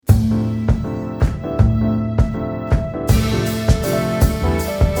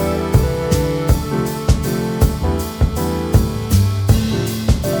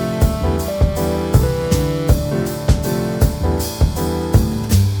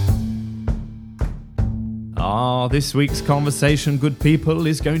This week's conversation, good people,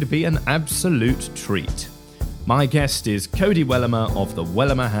 is going to be an absolute treat. My guest is Cody Wellimer of the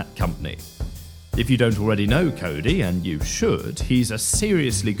Wellimer Hat Company. If you don't already know Cody, and you should, he's a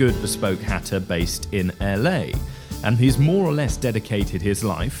seriously good bespoke hatter based in LA, and he's more or less dedicated his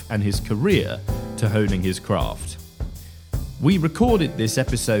life and his career to honing his craft. We recorded this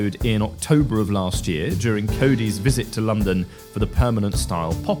episode in October of last year during Cody's visit to London for the Permanent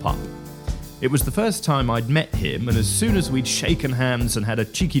Style pop-up. It was the first time I'd met him, and as soon as we'd shaken hands and had a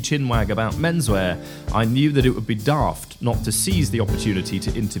cheeky chinwag about menswear, I knew that it would be daft not to seize the opportunity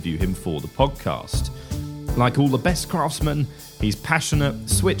to interview him for the podcast. Like all the best craftsmen, he's passionate,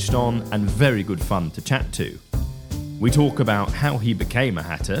 switched on, and very good fun to chat to. We talk about how he became a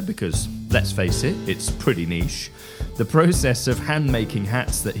hatter, because, let's face it, it's pretty niche, the process of hand-making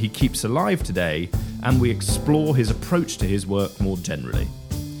hats that he keeps alive today, and we explore his approach to his work more generally.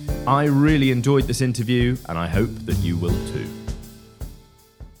 I really enjoyed this interview, and I hope that you will too.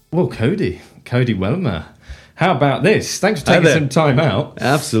 Well, Cody Wellimer, how about this? Thanks for taking some time out.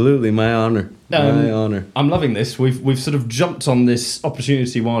 Absolutely, my honour. My honour. I'm loving this. We've sort of jumped on this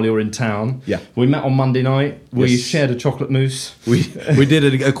opportunity while you're in town. Yeah. We met on Monday night. We shared a chocolate mousse. We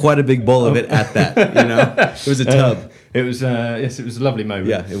did quite a big bowl of it at that. You know, it was a tub. It was it was a lovely moment.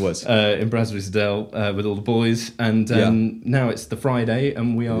 Yeah, it was in Braswell with all the boys, and now it's the Friday,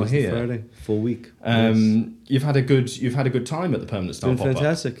 and we are here. Friday, full week. Yes. You've had a good time at the Permanent Style Pop-up. It's been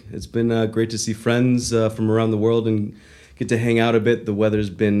fantastic. It's been great to see friends from around the world and get to hang out a bit. The weather's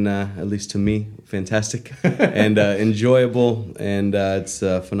been, at least to me, fantastic and enjoyable, and it's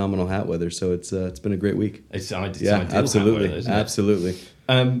phenomenal hat weather. So it's been a great week. It's ideal absolutely, hat weather, isn't it?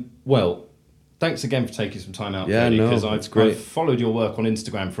 Absolutely. Well, thanks again for taking some time out, because I've followed your work on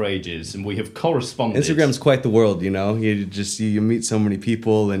Instagram for ages, and we have corresponded. Instagram's quite the world, you know. You meet so many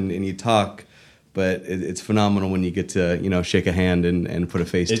people and you talk, but it's phenomenal when you get to shake a hand and put a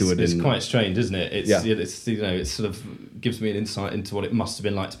face to it. It's quite strange, isn't it? It's it sort of gives me an insight into what it must have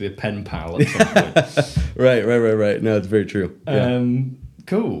been like to be a pen pal at some point. Right. No, it's very true.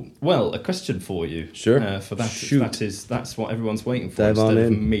 Cool. Well, a question for you. Sure. For that, Shoot. That's what everyone's waiting for. Dive instead on of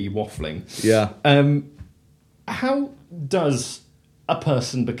in. me waffling. Yeah. How does a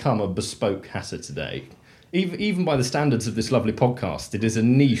person become a bespoke hatter today? Even by the standards of this lovely podcast, it is a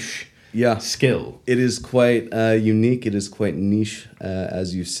niche skill. It is quite unique. It is quite niche,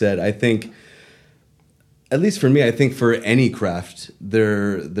 as you said. I think, at least for me, I think for any craft,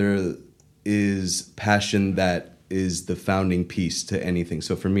 there is passion that is the founding piece to anything.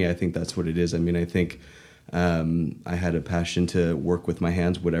 So for me, I think that's what it is. I mean, I think I had a passion to work with my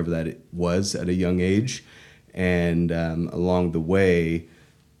hands, whatever that it was at a young age. And along the way,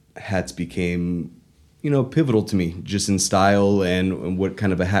 hats became, pivotal to me, just in style and what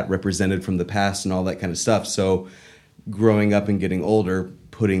kind of a hat represented from the past and all that kind of stuff. So growing up and getting older,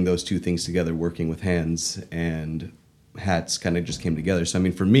 putting those two things together, working with hands and hats kind of just came together. So, I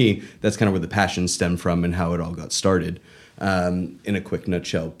mean, for me, that's kind of where the passion stemmed from and how it all got started in a quick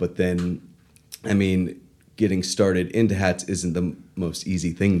nutshell. But then, I mean, getting started into hats isn't the most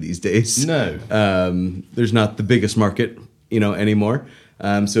easy thing these days. No. There's not the biggest market, anymore.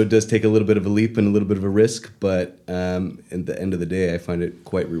 So it does take a little bit of a leap and a little bit of a risk, but at the end of the day, I find it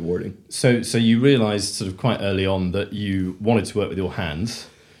quite rewarding. So you realised sort of quite early on that you wanted to work with your hands.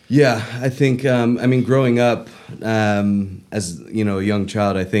 Yeah, I think, growing up as, a young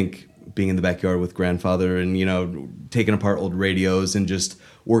child, I think being in the backyard with grandfather and, taking apart old radios and just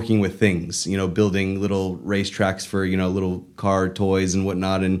working with things, building little racetracks for, little car toys and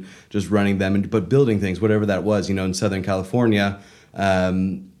whatnot and just running them, but building things, whatever that was, in Southern California,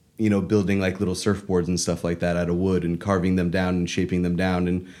 building like little surfboards and stuff like that out of wood and carving them down and shaping them down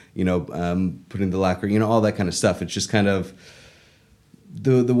and, putting the lacquer, all that kind of stuff. It's just kind of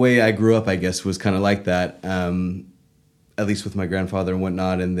the way I grew up, I guess, was kind of like that, at least with my grandfather and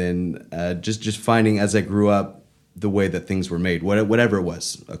whatnot. And then just finding as I grew up the way that things were made, whatever it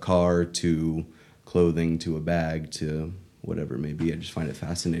was, a car to clothing to a bag to whatever it may be. I just find it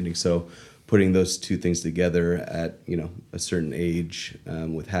fascinating. So putting those two things together at a certain age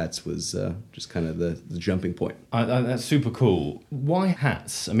with hats was just kind of the jumping point. That's super cool. Why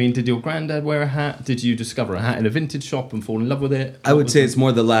hats? I mean, did your granddad wear a hat? Did you discover a hat in a vintage shop and fall in love with it? I would say it's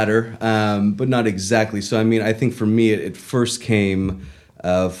more the latter, but not exactly. So I mean, I think for me it first came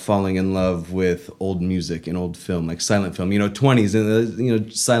falling in love with old music and old film, like silent film, 20s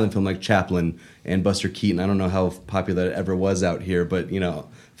and silent film like Chaplin and Buster Keaton. I don't know how popular it ever was out here, but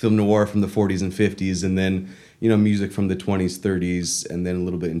film noir from the 40s and 50s, and then music from the 20s, 30s, and then a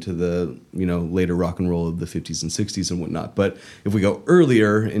little bit into the, later rock and roll of the 50s and 60s and whatnot. But if we go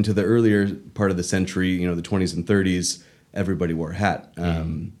earlier, into the earlier part of the century, the 20s and 30s, everybody wore a hat.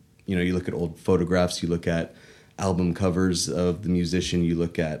 You look at old photographs, you look at album covers of the musician, you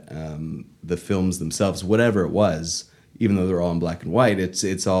look at the films themselves, whatever it was, even though they're all in black and white,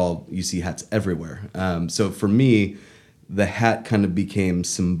 it's all, you see hats everywhere. So for me, the hat kind of became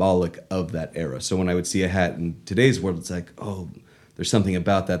symbolic of that era. So when I would see a hat in today's world, it's like, oh, there's something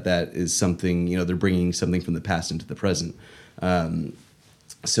about that is something, they're bringing something from the past into the present.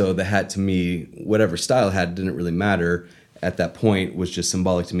 So the hat to me, whatever style hat, didn't really matter at that point, was just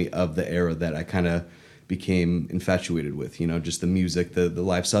symbolic to me of the era that I kind of became infatuated with, just the music, the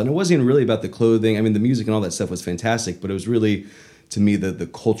lifestyle. And it wasn't even really about the clothing. I mean, the music and all that stuff was fantastic, but it was really, to me, the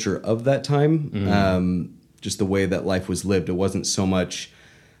culture of that time. Just the way that life was lived. It wasn't so much,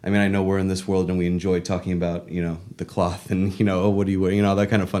 I mean, I know we're in this world and we enjoy talking about, the cloth and, what do you wear, all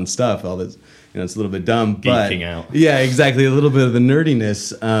that kind of fun stuff. All this, it's a little bit dumb. Geeking out. Yeah, exactly. A little bit of the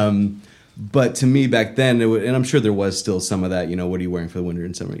nerdiness. But to me back then, and I'm sure there was still some of that, what are you wearing for the winter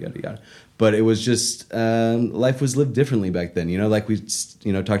and summer, yada, yada. But it was just, life was lived differently back then. Like we,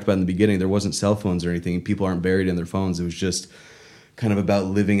 talked about in the beginning, there wasn't cell phones or anything. People aren't buried in their phones. It was just kind of about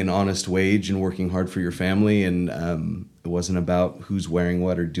living an honest wage and working hard for your family, and it wasn't about who's wearing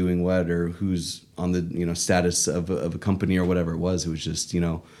what or doing what or who's on the status of a company or whatever it was. It was just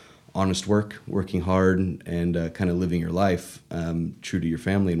honest work, working hard, and kind of living your life true to your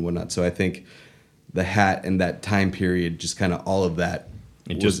family and whatnot. So I think the hat and that time period, just kind of all of that,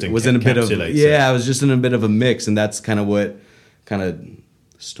 was in a bit of I was just in a bit of a mix, and that's kind of what kind of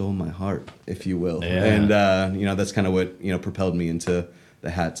stole my heart, if you will. Yeah. And that's kind of what propelled me into the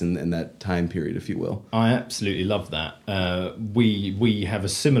hats and that time period, if you will. I absolutely love that. We have a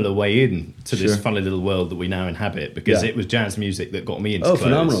similar way in to this funny little world that we now inhabit, because it was jazz music that got me into clothes.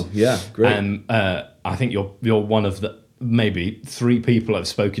 Phenomenal. Yeah, great. And I think you're one of the maybe 3 people I've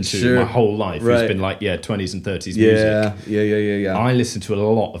spoken to my whole life who's been like 20s and 30s music. Yeah. I listened to a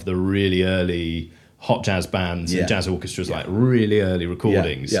lot of the really early hot jazz bands and jazz orchestras, like really early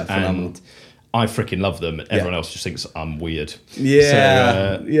recordings. Yeah, phenomenal. And I freaking love them. Everyone else just thinks I'm weird.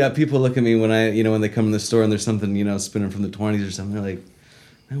 Yeah. So, people look at me when when they come in the store and there's something, spinning from the 20s or something. They're like,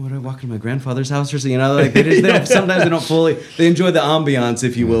 man, what do I walk into my grandfather's house or something? Like they don't, sometimes they don't fully, they enjoy the ambiance,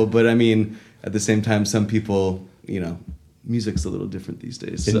 if you will. But I mean, at the same time, some people, music's a little different these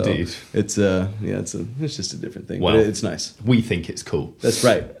days. Indeed. So it's it's just a different thing. Well, but it's nice. We think it's cool. That's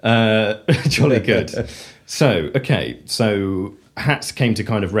right. Jolly good. So hats came to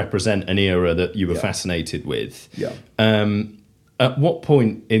kind of represent an era that you were fascinated with. Yeah. At what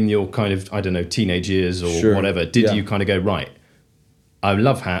point in your kind of, I don't know, teenage years or whatever, did you kind of go, right, I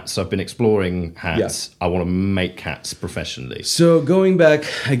love hats, I've been exploring hats, I want to make hats professionally? So going back,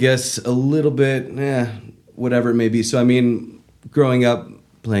 I guess, a little bit, whatever it may be. So, I mean, growing up,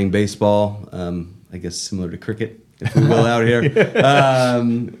 playing baseball, I guess similar to cricket, if we will, out here.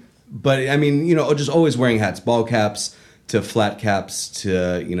 But, I mean, just always wearing hats, ball caps to flat caps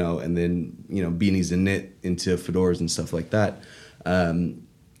to, and then, beanies and knit into fedoras and stuff like that.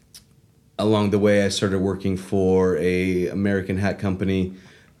 Along the way, I started working for a American hat company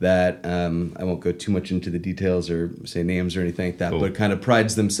that I won't go too much into the details or say names or anything like that, but kind of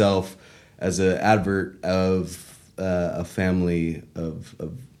prides themselves as an advert of a family of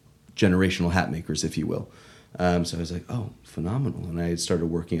generational hat makers, if you will. So I was like, oh, phenomenal. And I started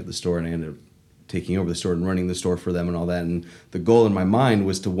working at the store, and I ended up taking over the store and running the store for them and all that. And the goal in my mind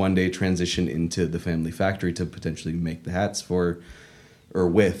was to one day transition into the family factory to potentially make the hats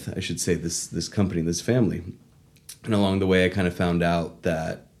with, I should say, this company, this family. And along the way, I kind of found out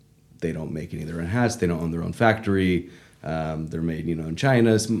that they don't make any of their own hats. They don't own their own factory. They're made, in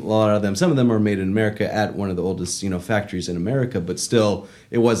China. A lot of them, some of them are made in America at one of the oldest, factories in America. But still,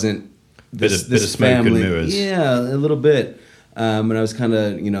 it wasn't this bit of smoke family. And mirrors. Yeah, a little bit. And I was kind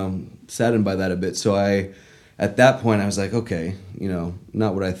of, saddened by that a bit. So at that point, I was like, okay,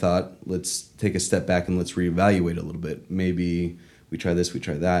 not what I thought. Let's take a step back and let's reevaluate a little bit. Maybe we try this, we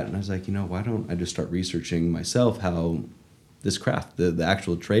try that. And I was like, why don't I just start researching myself how this craft, the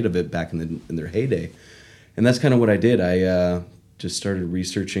actual trade of it back in their heyday. And that's kind of what I did. I just started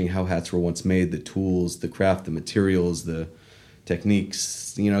researching how hats were once made, the tools, the craft, the materials, the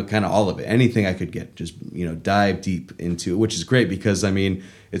techniques, kind of all of it. Anything I could get, just, dive deep into it, which is great because, I mean,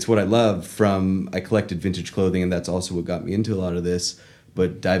 it's what I love I collected vintage clothing, and that's also what got me into a lot of this,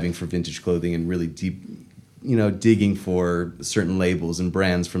 but diving for vintage clothing and really deep, digging for certain labels and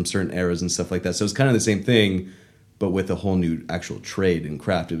brands from certain eras and stuff like that. So it's kind of the same thing, but with a whole new actual trade and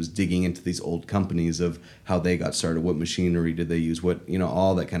craft. It was digging into these old companies of how they got started, what machinery did they use, what,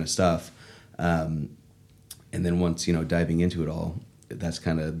 all that kind of stuff. And then once, diving into it all, that's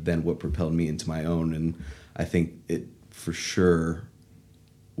kind of then what propelled me into my own. And I think it for sure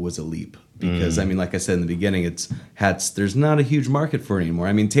was a leap because, like I said in the beginning, it's hats. There's not a huge market for it anymore.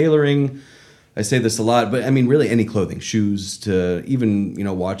 I mean, tailoring, I say this a lot, but really any clothing, shoes to even,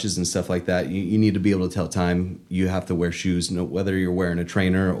 watches and stuff like that. You need to be able to tell time. You have to wear shoes, whether you're wearing a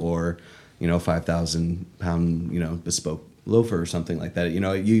trainer or, 5,000 pound, bespoke loafer or something like that.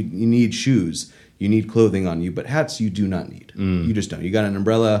 You need shoes, you need clothing on you, but hats you do not need. You just don't. You got an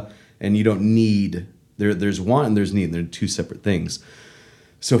umbrella and you don't need, there's want and there's need. They're two separate things.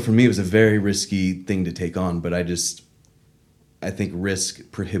 So for me, it was a very risky thing to take on, but I think risk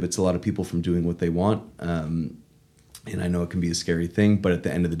prohibits a lot of people from doing what they want. And I know it can be a scary thing, but at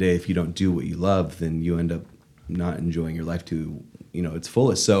the end of the day, if you don't do what you love, then you end up not enjoying your life to, its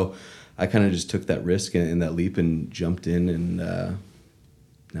fullest. So I kind of just took that risk and that leap and jumped in, and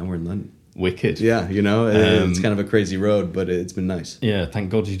now we're in London. Wicked. Yeah, it's kind of a crazy road, but it's been nice. Yeah, thank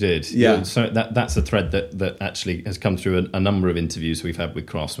God you did. Yeah. So that's a thread that actually has come through a number of interviews we've had with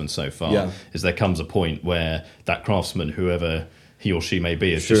craftsmen so far. Yeah. Is there comes a point where that craftsman, whoever he or she may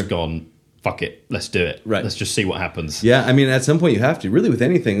be, has just gone, fuck it, let's do it. Right. Let's just see what happens. Yeah, at some point you have to. Really with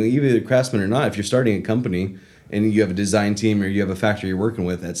anything, either a craftsman or not, if you're starting a company and you have a design team or you have a factory you're working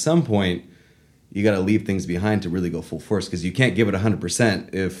with, at some point you got to leave things behind to really go full force, because you can't give it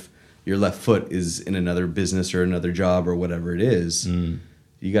 100% if your left foot is in another business or another job or whatever it is.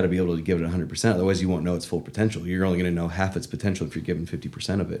 You got to be able to give it 100%. Otherwise, you won't know its full potential. You're only going to know half its potential if you're given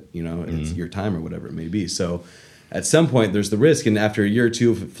 50% of it. It's your time or whatever it may be. So, at some point, there's the risk, and after a year or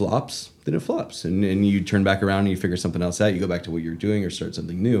two, if it flops, then it flops, and you turn back around and you figure something else out. You go back to what you're doing or start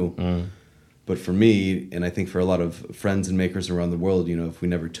something new. But for me, and I think for a lot of friends and makers around the world, if we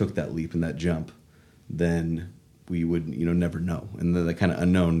never took that leap and that jump, then we would, never know. And the kind of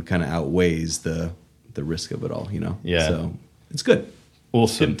unknown kind of outweighs the risk of it all, Yeah. So it's good.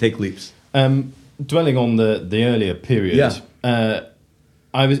 Awesome. Take leaps. Dwelling on the earlier period,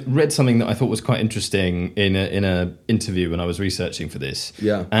 I read something that I thought was quite interesting in a interview when I was researching for this.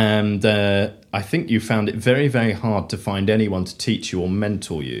 Yeah. And I think you found it very, very hard to find anyone to teach you or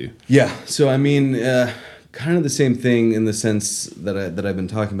mentor you. Yeah. So, kind of the same thing in the sense that I've been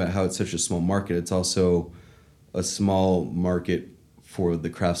talking about, how it's such a small market. It's also a small market for the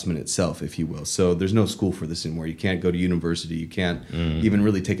craftsman itself, if you will. So there's no school for this anymore. You can't go to university. You can't even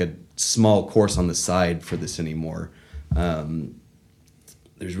really take a small course on the side for this anymore.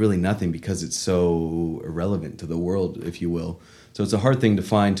 There's really nothing, because it's so irrelevant to the world, if you will. So it's a hard thing to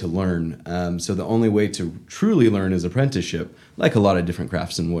find to learn. So the only way to truly learn is apprenticeship, like a lot of different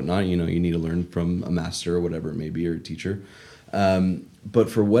crafts and whatnot. You need to learn from a master or whatever it may be, or a teacher.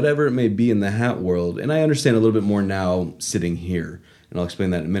 But for whatever it may be in the hat world, and I understand a little bit more now sitting here, and I'll explain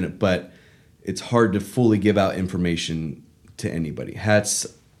that in a minute, but it's hard to fully give out information to anybody. Hats,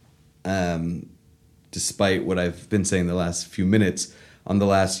 despite what I've been saying the last few minutes, on the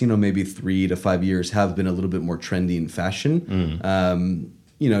last, maybe 3 to 5 years, have been a little bit more trendy in fashion.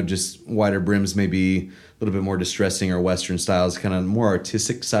 Just wider brims, maybe a little bit more distressing or Western styles, kind of more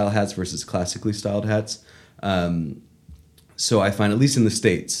artistic style hats versus classically styled hats. So I find, at least in the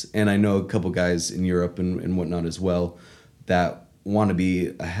States, and I know a couple guys in Europe and whatnot as well, that want to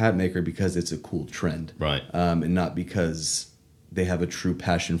be a hat maker because it's a cool trend. Right. And not because they have a true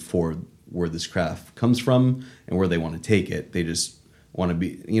passion for where this craft comes from and where they want to take it. They just want to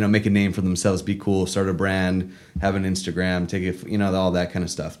be, make a name for themselves, be cool, start a brand, have an Instagram, take it, all that kind of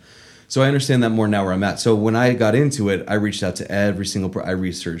stuff. So I understand that more now where I'm at. So when I got into it, I reached out to every single I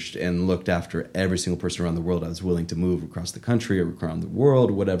researched and looked after every single person around the world I was willing to move across the country or around the world,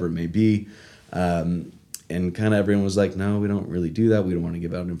 whatever it may be. And kind of everyone was like, no, we don't really do that. We don't want to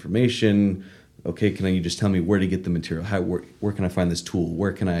give out information. Okay, can you just tell me where to get the material? Where can I find this tool?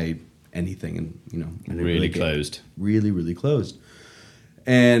 Where can I anything? And really closed. Really, really closed.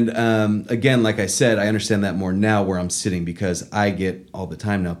 And again, like I said, I understand that more now where I'm sitting, because I get all the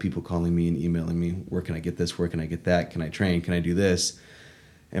time now people calling me and emailing me, where can I get this? Where can I get that? Can I train? Can I do this?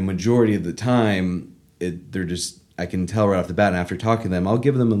 And majority of the time, they're just, I can tell right off the bat, and after talking to them, I'll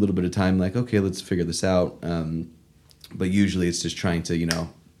give them a little bit of time, like, okay, let's figure this out. But usually it's just trying to,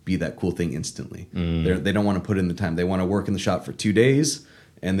 be that cool thing instantly. They don't want to put in the time. They want to work in the shop for 2 days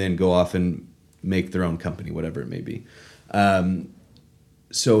and then go off and make their own company, whatever it may be.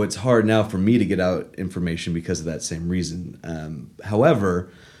 So it's hard now for me to get out information because of that same reason. However,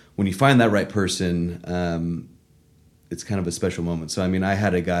 when you find that right person, it's kind of a special moment. So I mean, I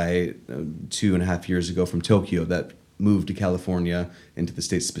had a guy 2.5 years ago from Tokyo that moved to California into the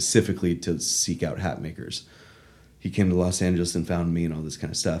States specifically to seek out hat makers. He came to Los Angeles and found me and all this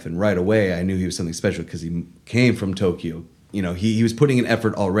kind of stuff. And right away, I knew he was something special because he came from Tokyo. You know, he was putting an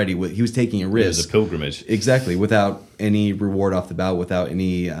effort already. He was taking a risk. It was a pilgrimage. Exactly, without any reward off the bat, without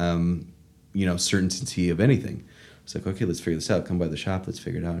any, certainty of anything. It's like, okay, let's figure this out. Come by the shop, let's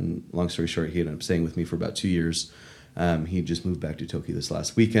figure it out. And long story short, he ended up staying with me for about 2 years. He just moved back to Tokyo this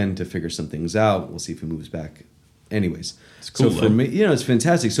last weekend to figure some things out. We'll see if he moves back. Anyways, it's cool. So for me, it's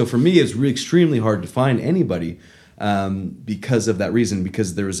fantastic. So for me, it's really extremely hard to find anybody because of that reason.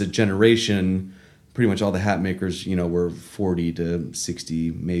 Because there was a generation, pretty much all the hat makers, were 40 to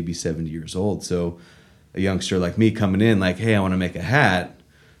 60, maybe 70 years old. So a youngster like me coming in, like, hey, I want to make a hat,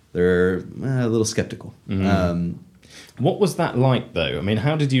 they're a little skeptical. Mm-hmm. What was that like, though? I mean,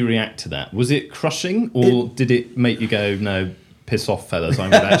 how did you react to that? Was it crushing, or did it make you go, no, piss off, fellas, I'm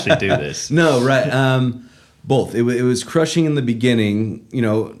going to actually do this? No, right. Both. It was crushing in the beginning,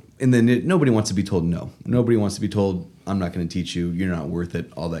 and then nobody wants to be told no. Nobody wants to be told, I'm not going to teach you, you're not worth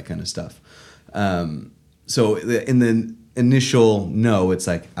it, all that kind of stuff. So in the initial no, it's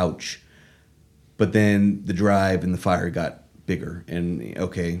like, ouch. But then the drive and the fire got bigger, and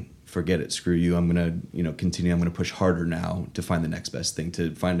okay, forget it, screw you. I'm going to, continue. I'm going to push harder now to find the next best thing,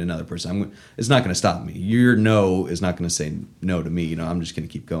 to find another person. It's not going to stop me. Your no is not going to say no to me. I'm just going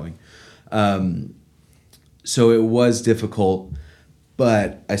to keep going. So it was difficult,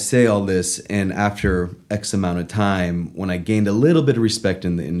 but I say all this, and after X amount of time, when I gained a little bit of respect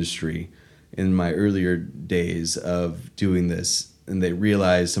in the industry in my earlier days of doing this, and they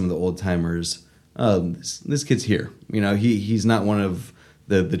realized, some of the old timers, oh, this kid's here. He's not one of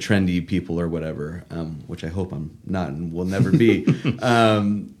the trendy people or whatever, which I hope I'm not and will never be.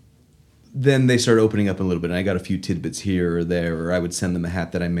 Then they started opening up a little bit, and I got a few tidbits here or there, or I would send them a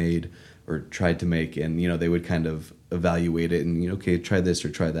hat that I made or tried to make, and they would kind of evaluate it and okay, try this or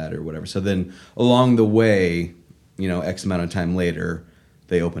try that or whatever. So then along the way, X amount of time later,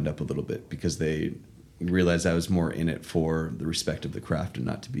 they opened up a little bit because they realized I was more in it for the respect of the craft and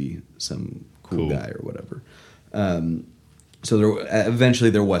not to be some cool guy or whatever. So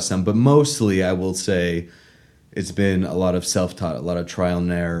eventually there was some, but mostly I will say it's been a lot of self-taught, a lot of trial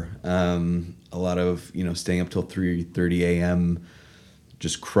and error, a lot of staying up till 3:30 a.m.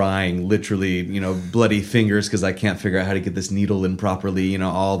 just crying, literally, bloody fingers because I can't figure out how to get this needle in properly,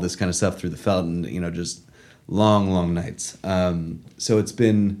 all this kind of stuff through the felt, and just long nights. So it's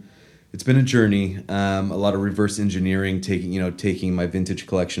been a journey, a lot of reverse engineering, taking my vintage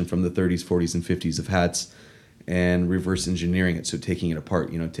collection from the 30s, 40s, and 50s of hats and reverse engineering it. So taking it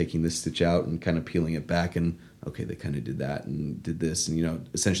apart, taking this stitch out and kind of peeling it back, and okay, they kind of did that and did this, and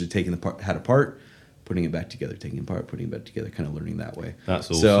essentially taking the hat apart, putting it back together, taking it apart, putting it back together, kind of learning that way.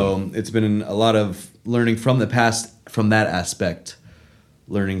 That's awesome. So it's been a lot of learning from the past, from that aspect,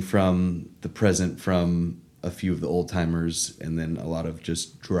 learning from the present, from a few of the old timers, and then a lot of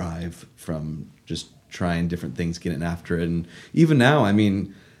just drive from just trying different things, getting after it. And even now, I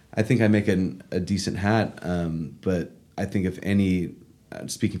mean, I think I make a decent hat, but I think if any,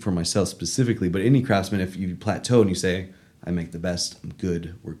 speaking for myself specifically, but any craftsman, if you plateau and you say, I make the best, I'm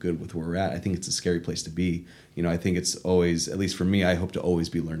good, we're good with where we're at, I think it's a scary place to be. I think it's always, at least for me, I hope to always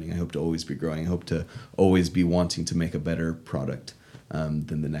be learning. I hope to always be growing. I hope to always be wanting to make a better product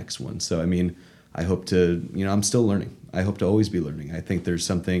than the next one. So, I mean, I hope to, I'm still learning. I hope to always be learning. I think there's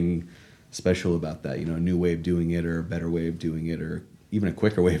something special about that, a new way of doing it, or a better way of doing it, or even a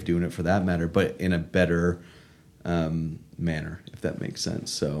quicker way of doing it for that matter, but in a better manner, if that makes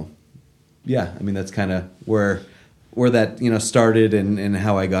sense. So, yeah, I mean, that's kind of where that, started and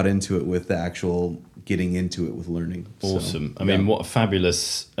how I got into it with the actual getting into it with learning. Awesome. So, I mean, what a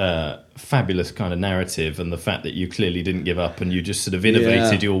fabulous kind of narrative, and the fact that you clearly didn't give up and you just sort of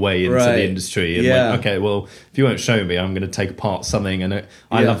innovated your way into the industry and went, okay, well, if you won't show me, I'm going to take apart something. And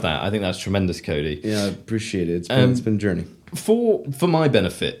I love that. I think that's tremendous, Cody. Yeah, I appreciate it. It's been a journey. For my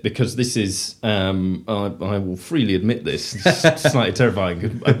benefit, because this is, I will freely admit this, it's slightly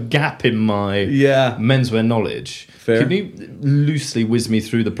terrifying, a gap in my menswear knowledge. Fair. Can you loosely whiz me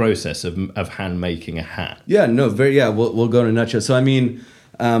through the process of hand making a hat? Yeah, no, we'll go in a nutshell. So, I mean,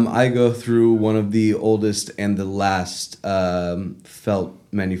 I go through one of the oldest and the last felt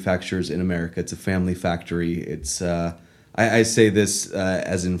manufacturers in America. It's a family factory. It's I say this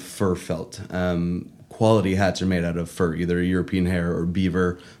as in fur felt. Quality hats are made out of fur, either European hair or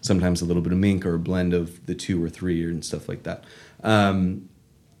beaver, sometimes a little bit of mink or a blend of the two or three and stuff like that.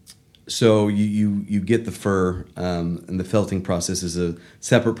 So you get the fur, and the felting process is a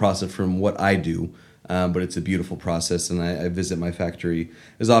separate process from what I do. But it's a beautiful process, and I visit my factory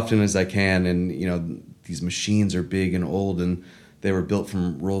as often as I can. And these machines are big and old, and they were built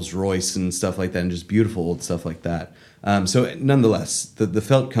from Rolls-Royce and stuff like that, and just beautiful old stuff like that. So nonetheless, the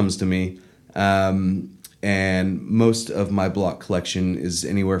felt comes to me, and most of my block collection is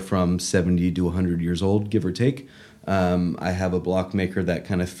anywhere from 70 to 100 years old, give or take. I have a block maker that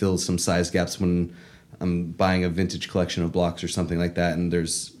kind of fills some size gaps when I'm buying a vintage collection of blocks or something like that, and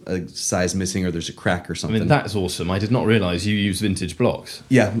there's a size missing or there's a crack or something. I mean, that's awesome. I did not realize you use vintage blocks.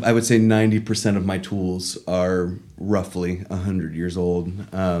 Yeah, I would say 90% of my tools are roughly 100 years old.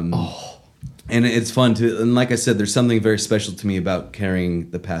 And it's fun and like I said, there's something very special to me about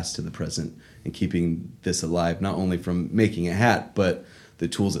carrying the past to the present and keeping this alive, not only from making a hat, but the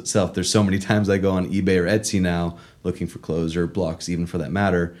tools itself. There's so many times I go on eBay or Etsy now looking for clothes or blocks, even for that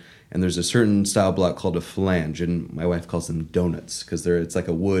matter. And there's a certain style block called a flange, and my wife calls them donuts because it's like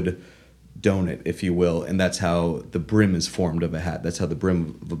a wood donut, if you will, and that's how the brim is formed of a hat. That's how the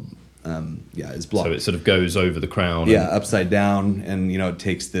brim is blocked. So it sort of goes over the crown. Yeah, upside down, and it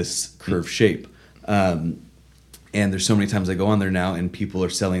takes this curved shape. And there's so many times I go on there now, and people are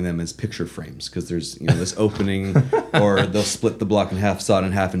selling them as picture frames because there's this opening, or they'll split the block in half, saw it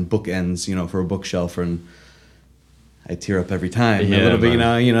in half, and bookends, for a bookshelf, and I tear up every time a little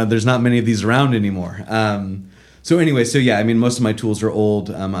bit. There's not many of these around anymore. So most of my tools are old.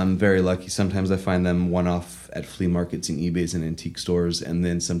 I'm very lucky. Sometimes I find them one-off at flea markets and eBays and antique stores, and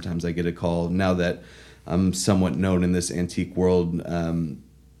then sometimes I get a call now that I'm somewhat known in this antique world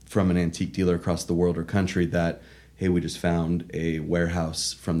from an antique dealer across the world or country that, hey, we just found a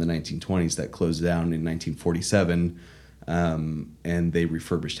warehouse from the 1920s that closed down in 1947, and they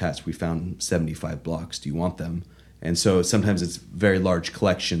refurbished hats. We found 75 blocks. Do you want them? And so sometimes it's very large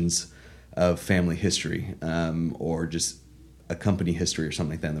collections of family history or just a company history or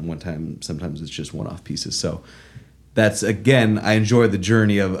something like that. And then sometimes it's just one-off pieces. So that's, again, I enjoy the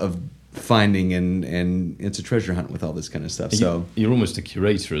journey of finding, and it's a treasure hunt with all this kind of stuff. So you're almost a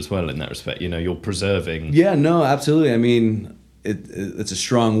curator as well in that respect. You're preserving. Yeah, no, absolutely. I mean, it's a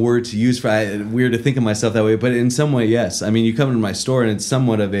strong word to use weird to think of myself that way, but in some way, yes. I mean, you come into my store and it's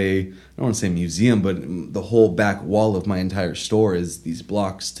somewhat of I don't want to say museum, but the whole back wall of my entire store is these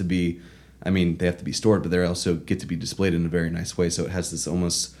blocks to be, they have to be stored, but they also get to be displayed in a very nice way. So it has this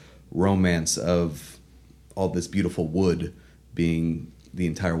almost romance of all this beautiful wood being the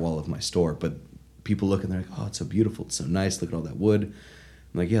entire wall of my store. But people look and they're like, oh, it's so beautiful, it's so nice, look at all that wood.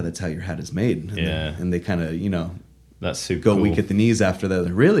 I'm like, yeah, that's how your hat is made. And they kind of, that's super go cool. weak at the knees after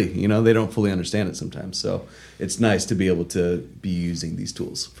that. Really, they don't fully understand it sometimes. So it's nice to be able to be using these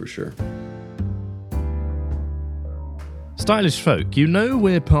tools for sure. Stylish folk,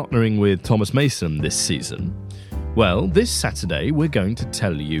 we're partnering with Thomas Mason this season. Well, this Saturday we're going to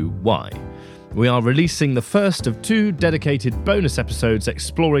tell you why. We are releasing the first of 2 dedicated bonus episodes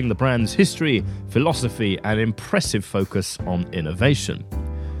exploring the brand's history, philosophy, and impressive focus on innovation.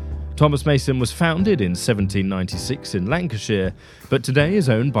 Thomas Mason was founded in 1796 in Lancashire, but today is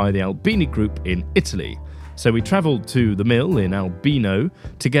owned by the Albini Group in Italy. So we travelled to the mill in Albino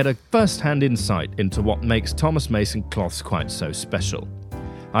to get a first-hand insight into what makes Thomas Mason cloths quite so special.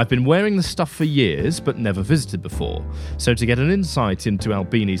 I've been wearing the stuff for years, but never visited before, so to get an insight into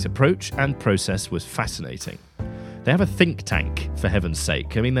Albini's approach and process was fascinating. They have a think tank, for heaven's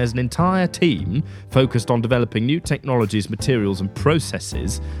sake. There's an entire team focused on developing new technologies, materials and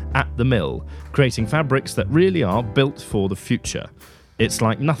processes at the mill, creating fabrics that really are built for the future. It's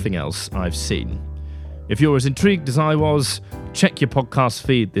like nothing else I've seen. If you're as intrigued as I was, check your podcast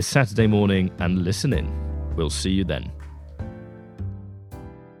feed this Saturday morning and listen in. We'll see you then.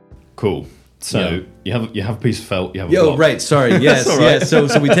 Cool. So you have a piece of felt, you have a block. Right, sorry, yes, right. Yes.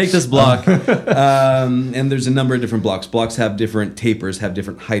 So we take this block, and there's a number of different blocks. Blocks have different tapers, have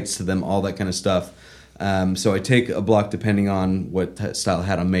different heights to them, all that kind of stuff. So I take a block depending on what style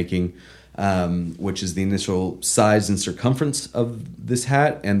hat I'm making, which is the initial size and circumference of this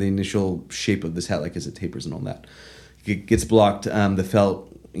hat and the initial shape of this hat, like as it tapers and all that. It gets blocked. The felt,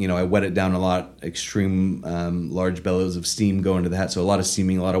 I wet it down a lot. Extreme large bellows of steam go into the hat, so a lot of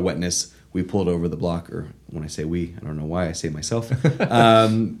steaming, a lot of wetness. We pull it over the block, or when I say we, I don't know why I say myself.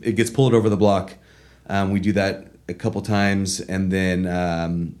 It gets pulled over the block. We do that a couple times, and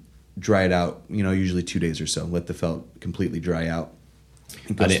then dry it out. Usually 2 days or so. Let the felt completely dry out.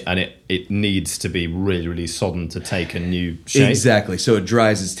 It needs to be really, really sodden to take a new shape. Exactly. So it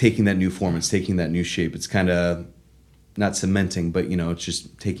dries. It's taking that new form. It's taking that new shape. It's kind of not cementing, but it's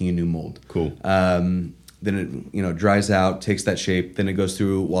just taking a new mold. Cool. Then it dries out, takes that shape. Then it goes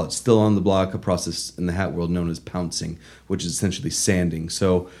through, while it's still on the block, a process in the hat world known as pouncing, which is essentially sanding.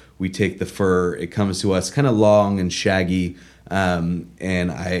 So we take the fur. It comes to us kind of long and shaggy,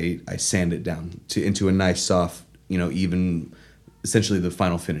 and I sand it down into a nice, soft, even, essentially the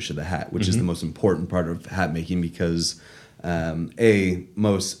final finish of the hat, which is the most important part of hat making because,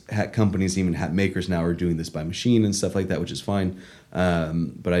 most hat companies, even hat makers now, are doing this by machine and stuff like that, which is fine.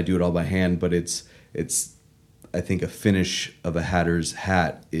 But I do it all by hand. But it's I think a finish of a hatter's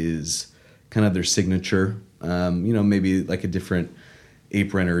hat is kind of their signature. Maybe like a different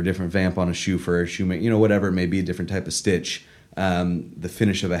apron or a different vamp on a shoe for a shoemaker, whatever it may be, a different type of stitch. The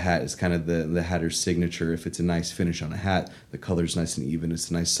finish of a hat is kind of the hatter's signature. If it's a nice finish on a hat, the color's nice and even.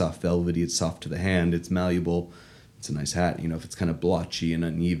 It's nice, soft, velvety. It's soft to the hand. It's malleable. It's a nice hat. If it's kind of blotchy and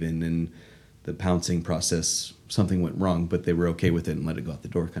uneven and the pouncing process, something went wrong, but they were okay with it and let it go out the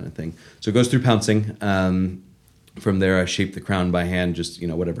door kind of thing. So it goes through pouncing. From there, I shape the crown by hand, just,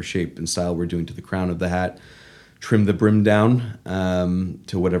 whatever shape and style we're doing to the crown of the hat. Trim the brim down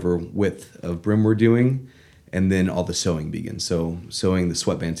to whatever width of brim we're doing. And then all the sewing begins. So sewing the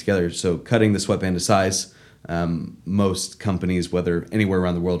sweatband together. So cutting the sweatband to size. Most companies, whether anywhere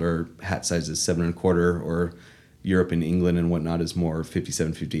around the world, are hat sizes 7 1/4, or Europe and England and whatnot is more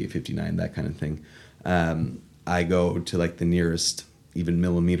 57, 58, 59, that kind of thing. I go to like the nearest even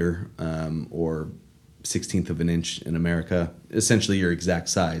millimeter or 16th of an inch in America, essentially your exact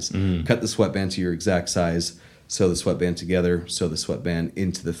size. Cut the sweatband to your exact size, sew the sweatband together, sew the sweatband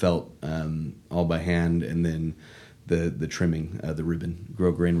into the felt, all by hand, and then the trimming, the ribbon,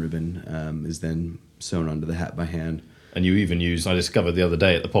 grosgrain ribbon, is then sewn onto the hat by hand. And you even use, I discovered the other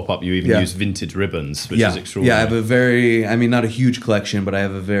day at the pop-up, you even use vintage ribbons, which is extraordinary. Yeah, I have a very, not a huge collection, but I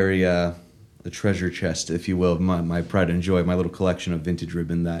have a very, a treasure chest, if you will, of my pride and joy, my little collection of vintage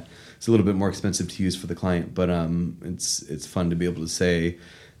ribbon that it's a little bit more expensive to use for the client, but it's fun to be able to say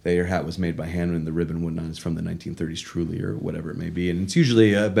that your hat was made by hand and the ribbon and whatnot is from the 1930s truly, or whatever it may be. And it's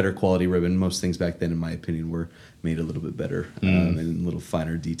usually a better quality ribbon. Most things back then, in my opinion, were made a little bit better and a little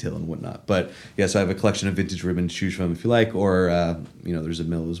finer detail and whatnot. But yeah, so I have a collection of vintage ribbon to choose from if you like, or there's a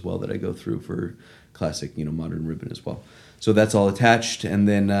mill as well that I go through for classic, modern ribbon as well. So that's all attached, and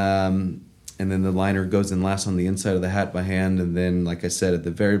then the liner goes in last on the inside of the hat by hand, and then, like I said, at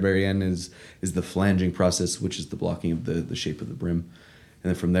the very, very end is the flanging process, which is the blocking of the shape of the brim. And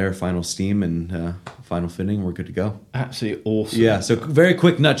then from there, final steam and final fitting, we're good to go. Absolutely awesome. Yeah, so very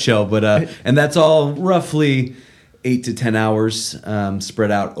quick nutshell, but and that's all roughly 8 to 10 hours spread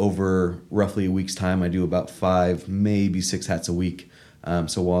out over roughly a week's time. I do about 5, maybe 6 hats a week.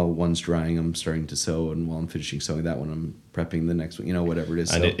 So while one's drying, I'm starting to sew, and while I'm finishing sewing that one, I'm prepping the next one, whatever it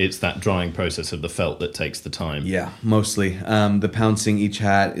is. And it's that drying process of the felt that takes the time. Yeah, mostly. The pouncing each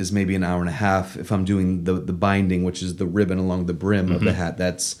hat is maybe an hour and a half. If I'm doing the binding, which is the ribbon along the brim of the hat,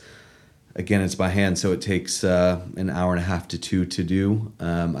 that's, again, it's by hand, so it takes an hour and a half to 2 to do.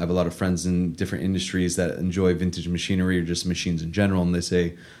 I have a lot of friends in different industries that enjoy vintage machinery or just machines in general, and they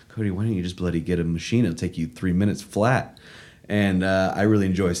say, Cody, why don't you just bloody get a machine? It'll take you 3 minutes flat. And I really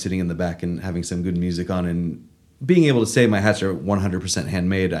enjoy sitting in the back and having some good music on and being able to say my hats are 100%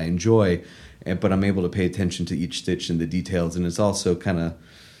 handmade. I enjoy, but I'm able to pay attention to each stitch and the details. And it's also kind of,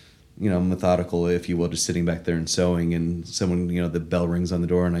 methodical, if you will, just sitting back there and sewing. And someone, the bell rings on the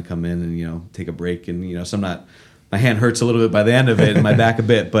door and I come in and, take a break. And, so my hand hurts a little bit by the end of it and my back a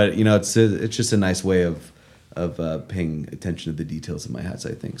bit. But, it's just a nice way of paying attention to the details of my hats,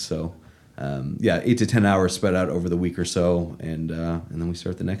 I think. So... 8 to 10 hours spread out over the week or so, and then we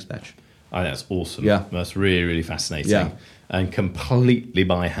start the next batch. Oh, that's awesome. Yeah. That's really, really fascinating. Yeah. And completely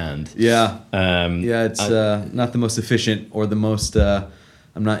by hand. Yeah. It's not the most efficient or the most... I'm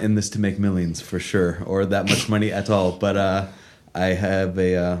not in this to make millions, for sure, or that much money at all, but I have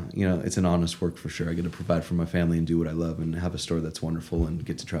it's an honest work for sure. I get to provide for my family and do what I love and have a store that's wonderful and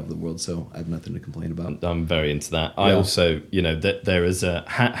get to travel the world, so I have nothing to complain about. I'm very into that. Yeah. I also, that there is a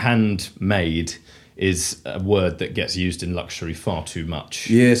handmade is a word that gets used in luxury far too much.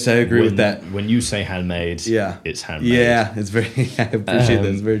 Yes, I agree with that. When you say handmade, it's handmade. Yeah, it's very. I appreciate that.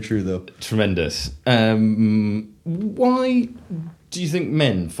 It's very true, though. Tremendous. Why do you think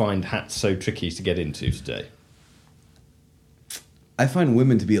men find hats so tricky to get into today? I find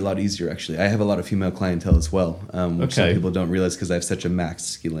women to be a lot easier, actually. I have a lot of female clientele as well, which some people don't realize because I have such a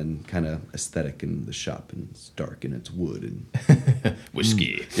masculine kind of aesthetic in the shop, and it's dark and it's wood and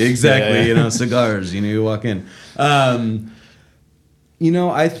whiskey. Exactly, cigars. You walk in. I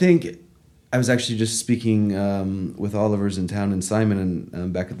think I was actually just speaking with Oliver's in town and Simon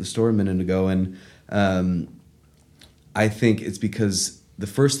and back at the store a minute ago, and I think it's because the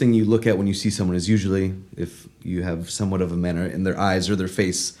first thing you look at when you see someone is usually, if you have somewhat of a manner in their eyes or their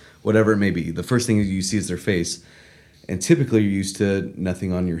face, whatever it may be, the first thing you see is their face. And typically you're used to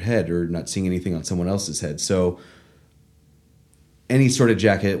nothing on your head or not seeing anything on someone else's head. So any sort of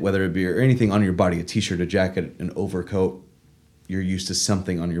jacket, whether it be or anything on your body, a t-shirt, a jacket, an overcoat, you're used to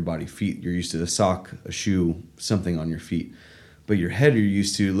something on your body. Feet, you're used to a sock, a shoe, something on your feet. But your head, you're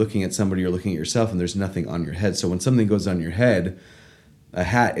used to looking at somebody or looking at yourself, and there's nothing on your head. So when something goes on your head, a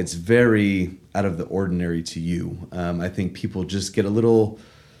hat, it's very out of the ordinary to you. I think people just get a little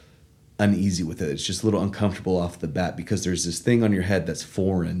uneasy with it. It's just a little uncomfortable off the bat because there's this thing on your head that's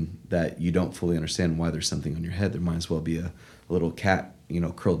foreign that you don't fully understand why there's something on your head. There might as well be a little cat,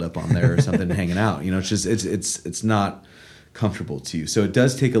 curled up on there or something hanging out. It's just it's not comfortable to you. So it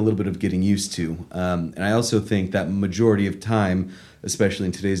does take a little bit of getting used to. And I also think that majority of time, especially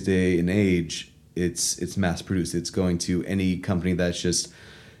in today's day and age, it's mass produced. It's going to any company that's just,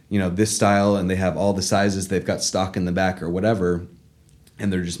 this style, and they have all the sizes, they've got stock in the back or whatever,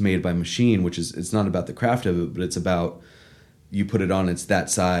 and they're just made by machine, which is, it's not about the craft of it, but it's about you put it on, it's that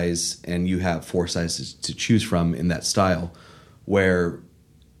size, and you have 4 sizes to choose from in that style, where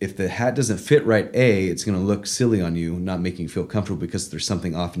if the hat doesn't fit right, A, it's going to look silly on you, not making you feel comfortable because there's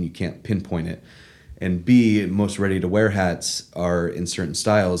something off and you can't pinpoint it. And B, most ready-to-wear hats are in certain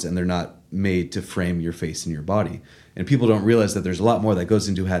styles and they're not made to frame your face and your body. And people don't realize that there's a lot more that goes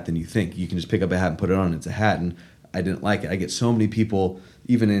into a hat than you think. You can just pick up a hat and put it on, it's a hat, and I didn't like it. I get so many people,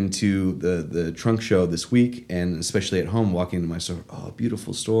 even into the trunk show this week, and especially at home, walking into my store, oh,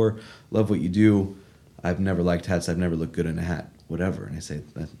 beautiful store, love what you do. I've never liked hats, I've never looked good in a hat. Whatever. And I say,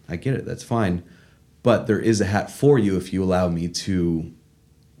 I get it, that's fine. But there is a hat for you if you allow me to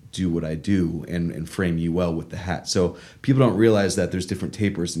do what I do and frame you well with the hat. So people don't realize that there's different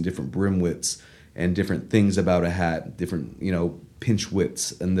tapers and different brim widths and different things about a hat, different, pinch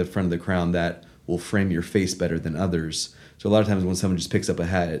widths in the front of the crown that will frame your face better than others. So a lot of times when someone just picks up a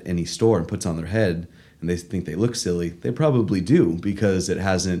hat at any store and puts on their head and they think they look silly, they probably do because it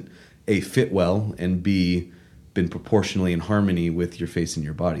hasn't A, fit well, and B, been proportionally in harmony with your face and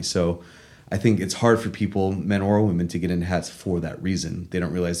your body. So I think it's hard for people, men or women, to get into hats for that reason. They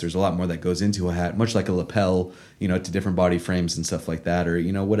don't realize there's a lot more that goes into a hat, much like a lapel, to different body frames and stuff like that, or,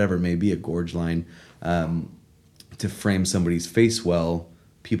 whatever it may be, a gorge line. To frame somebody's face well,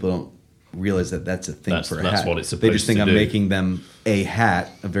 people don't realize that that's a thing for a hat. That's what it's supposed to do. They just think I'm do. making them a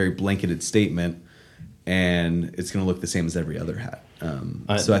hat, a very blanketed statement, and it's going to look the same as every other hat.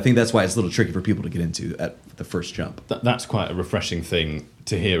 So I think that's why it's a little tricky for people to get into at the first jump. That's quite a refreshing thing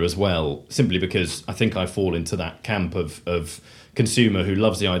to hear as well, simply because I think I fall into that camp of consumer who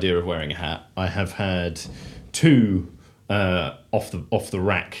loves the idea of wearing a hat. I have had 2 off the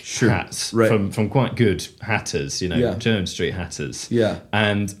rack hats from quite good hatters, Jones Street hatters. Yeah.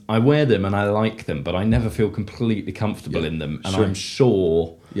 And I wear them and I like them, but I never feel completely comfortable in them. And I'm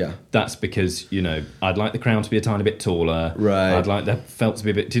sure that's because, I'd like the crown to be a tiny bit taller. Right. I'd like the felt to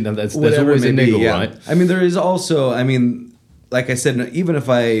be a bit, there's always a niggle, right? I mean, there is also, like I said, even if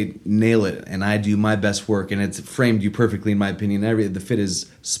I nail it and I do my best work and it's framed you perfectly, in my opinion, the fit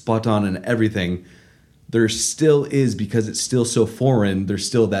is spot on and everything, there still is, because it's still so foreign, there's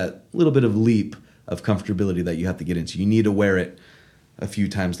still that little bit of leap of comfortability that you have to get into. You need to wear it a few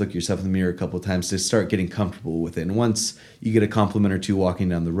times, look yourself in the mirror a couple of times to start getting comfortable with it. And once you get a compliment or 2 walking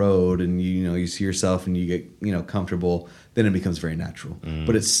down the road and you see yourself and you get comfortable, then it becomes very natural.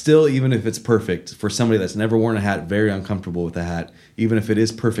 But it's still, even if it's perfect, for somebody that's never worn a hat, very uncomfortable with a hat, even if it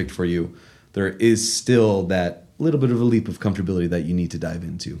is perfect for you, there is still that little bit of a leap of comfortability that you need to dive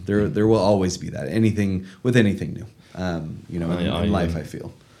into. There will always be that. Anything new, in life, I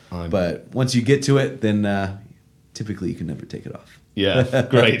feel. But once you get to it, then typically you can never take it off. Yeah,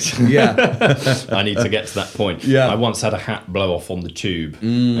 great. Yeah. I need to get to that point. Yeah. I once had a hat blow off on the tube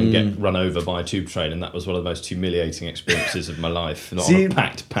and get run over by a tube train, and that was one of the most humiliating experiences of my life. Not on a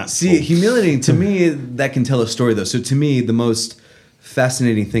packed platform. See, humiliating, to me, that can tell a story, though. So to me, the most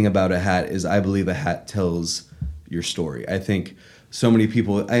fascinating thing about a hat is I believe a hat tells your story. I think so many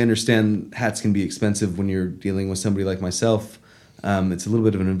people, I understand hats can be expensive when you're dealing with somebody like myself. It's a little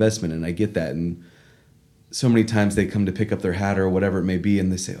bit of an investment, and I get that. And so many times they come to pick up their hat or whatever it may be,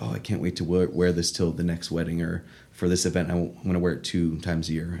 and they say, oh, I can't wait to wear this till the next wedding, or for this event, I'm going to wear it 2 times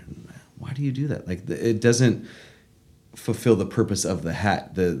a year. And why do you do that? Like, it doesn't fulfill the purpose of the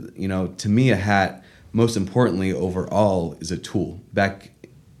hat. To me, a hat, most importantly, overall, is a tool. Back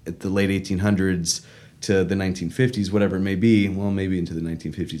at the late 1800s to the 1950s, whatever it may be, well, maybe into the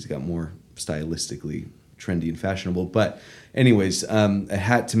 1950s it got more stylistically trendy and fashionable. But anyways, a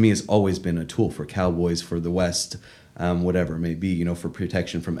hat to me has always been a tool for cowboys, for the West, whatever it may be, for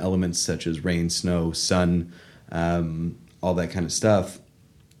protection from elements such as rain, snow, sun, all that kind of stuff.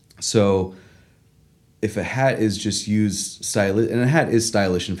 So if a hat is just used stylish, and a hat is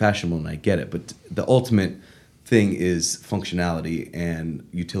stylish and fashionable, and I get it, but the ultimate thing is functionality and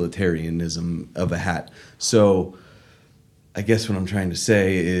utilitarianism of a hat. So I guess what I'm trying to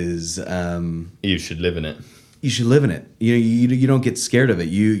say is you should live in it. You should live in it. You don't get scared of it.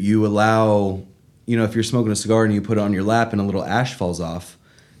 You allow, if you're smoking a cigar and you put it on your lap and a little ash falls off,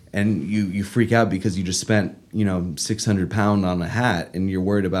 and you freak out because you just spent 600 pounds on a hat and you're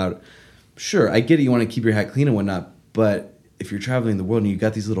worried about. Sure, I get it. You want to keep your hat clean and whatnot, but if you're traveling the world and you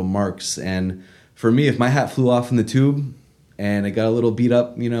got these little marks, and for me, if my hat flew off in the tube and it got a little beat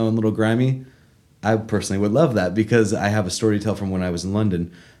up, and a little grimy, I personally would love that because I have a story to tell from when I was in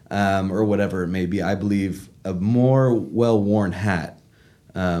London, or whatever it may be. I believe a more well-worn hat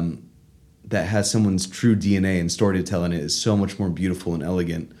that has someone's true DNA and story to tell in it is so much more beautiful and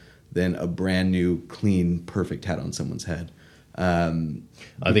elegant than a brand new, clean, perfect hat on someone's head.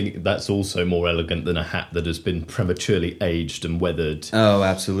 I think that's also more elegant than a hat that has been prematurely aged and weathered. Oh,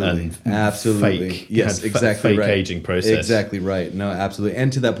 absolutely. Absolutely. Fake, yes, exactly fake right. aging process. Exactly right. No, absolutely.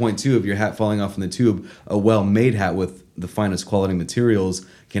 And to that point, too, if your hat falling off in the tube, a well-made hat with the finest quality materials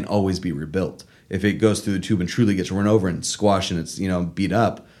can always be rebuilt. If it goes through the tube and truly gets run over and squashed and it's, beat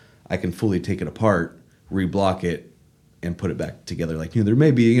up, I can fully take it apart, reblock it, and put it back together. Like, there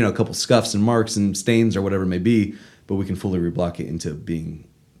may be, a couple scuffs and marks and stains or whatever it may be, but we can fully reblock it into being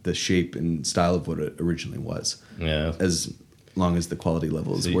the shape and style of what it originally was. Yeah. As long as the quality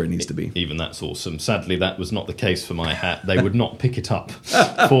level is where it needs to be. Even that's awesome. Sadly, that was not the case for my hat. They would not pick it up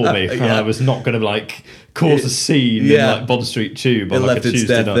for me. And I was not going to cause a scene in Bond Street Tube on it left its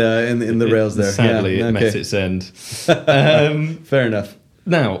death in the rails there. Sadly, it met its end. Fair enough.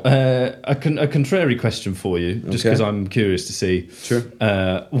 Now, a contrary question for you, just because I'm curious to see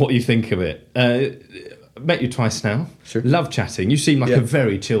what you think of it. Met you twice now. Sure. Love chatting. You seem like a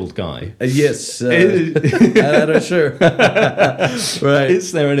very chilled guy. Yes. Sure. Right.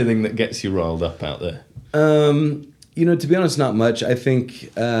 Is there anything that gets you riled up out there? To be honest, not much. I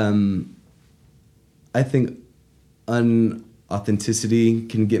think unauthenticity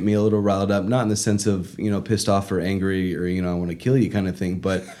can get me a little riled up. Not in the sense of, pissed off or angry or, I want to kill you kind of thing.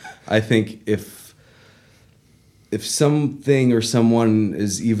 But I think if something or someone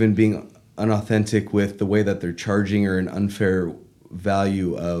is even being unauthentic with the way that they're charging or an unfair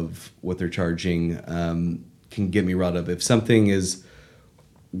value of what they're charging can get me riled up. If something is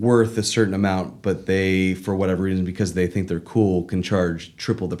worth a certain amount, but they, for whatever reason, because they think they're cool, can charge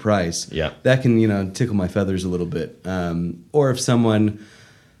triple the price, that can, tickle my feathers a little bit. Or if someone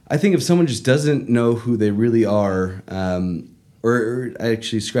just doesn't know who they really are, or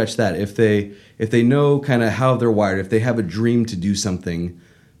actually scratch that, if they know kind of how they're wired, if they have a dream to do something,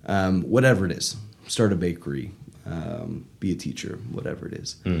 whatever it is, start a bakery, be a teacher, whatever it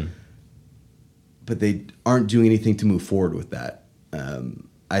is. But they aren't doing anything to move forward with that.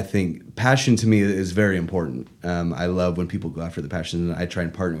 I think passion to me is very important. I love when people go after the passion, and I try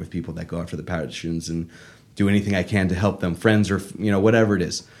and partner with people that go after the passions and do anything I can to help them, friends or, whatever it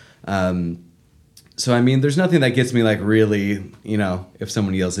is. So, there's nothing that gets me really, if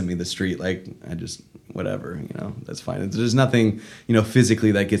someone yells at me in the street, I just, whatever, that's fine. There's nothing,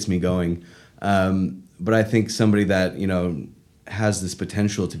 physically that gets me going. But I think somebody that, has this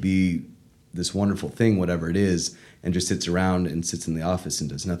potential to be this wonderful thing, whatever it is, and just sits around and sits in the office and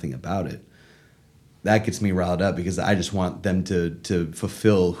does nothing about it, that gets me riled up because I just want them to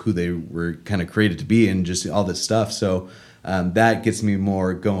fulfill who they were kind of created to be and just all this stuff. So that gets me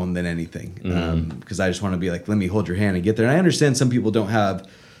more going than anything because I just want to be let me hold your hand and get there. And I understand some people don't have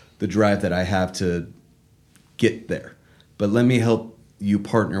the drive that I have to get there, but let me help you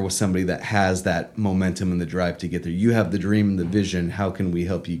partner with somebody that has that momentum and the drive to get there. You have the dream and the vision. How can we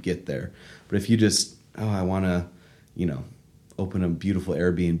help you get there? But if you just, I want to, open a beautiful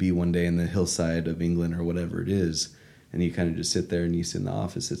Airbnb one day in the hillside of England or whatever it is, and you kind of just sit there and you sit in the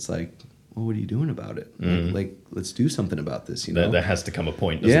office, it's well, what are you doing about it? Let's do something about this, There has to come a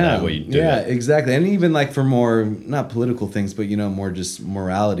point, doesn't there, where you do it. Yeah, exactly. And even for more, not political things, but, more just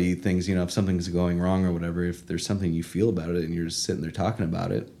morality things, if something's going wrong or whatever, if there's something you feel about it and you're just sitting there talking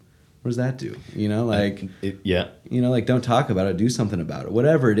about it, what does that do? Don't talk about it, do something about it.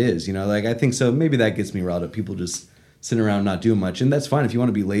 Whatever it is, I think so. Maybe that gets me riled up. People just sitting around not doing much. And that's fine. If you want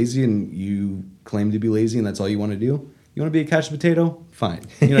to be lazy and you claim to be lazy and that's all you want to do, you want to be a couch potato? Fine.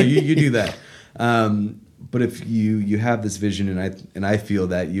 You do that. But if you have this vision and I feel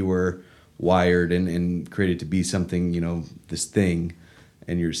that you were wired and created to be something, this thing,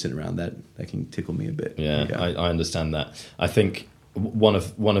 and you're sitting around, that can tickle me a bit. Yeah. I understand that. I think one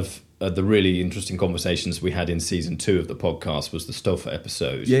of the really interesting conversations we had in season 2 of the podcast was the Stoffa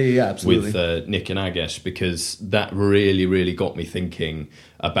episode. Yeah, absolutely. With Nick and Agesh, because that really, really got me thinking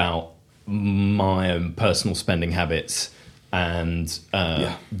about my own personal spending habits and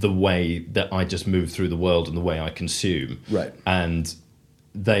the way that I just move through the world and the way I consume. Right. And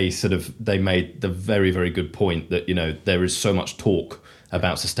they made the very, very good point that, you know, there is so much talk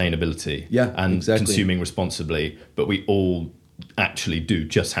about sustainability and consuming responsibly, but we all actually do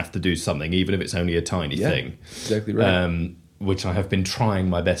just have to do something, even if it's only a tiny thing. Exactly right. Which I have been trying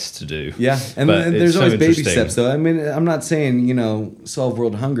my best to do. Yeah, and there's always baby steps, though. I mean, I'm not saying, you know, solve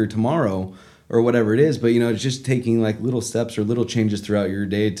world hunger tomorrow or whatever it is, but, you know, it's just taking like little steps or little changes throughout your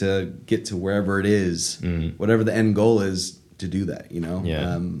day to get to wherever it is, whatever the end goal is, to do that, you know?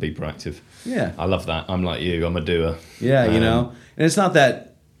 Yeah, be proactive. Yeah. I love that. I'm like you. I'm a doer. Yeah, you know? And it's not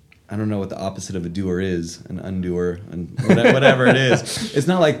that, I don't know what the opposite of a doer is, an undoer, and whatever it is. It's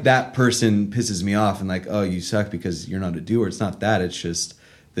not like that person pisses me off and like, oh, you suck because you're not a doer. It's not that. It's just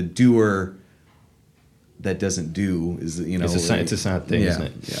the doer that doesn't do is, you know. It's a sad thing, isn't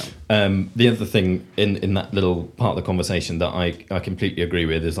it? Yeah. The other thing in that little part of the conversation that I completely agree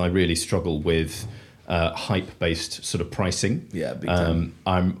with is I really struggle with hype-based sort of pricing. Yeah, big time.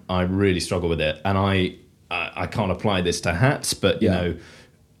 I really struggle with it, and I can't apply this to hats, but you know,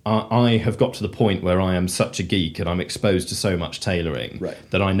 I have got to the point where I am such a geek and I'm exposed to so much tailoring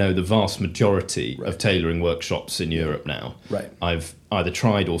that I know the vast majority of tailoring workshops in Europe now. Right. I've either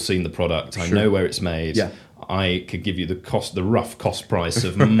tried or seen the product. I know where it's made. Yeah. I could give you the rough cost price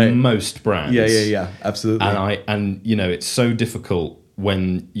of most brands. Yeah, absolutely. And you know, it's so difficult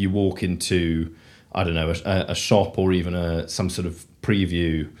when you walk into, I don't know, a shop or even some sort of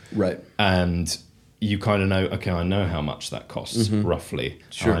preview, and you kind of know, okay, I know how much that costs roughly.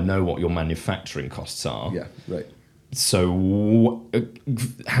 Sure. I know what your manufacturing costs are. Yeah, right. So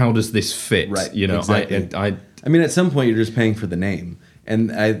how does this fit? Right, you know, exactly. I mean, at some point you're just paying for the name,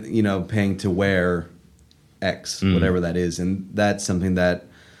 and paying to wear X, whatever that is, and that's something that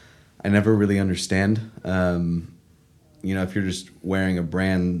I never really understand. You know, if you're just wearing a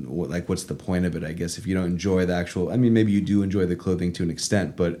brand, like, what's the point of it, I guess, if you don't enjoy the actual... I mean, maybe you do enjoy the clothing to an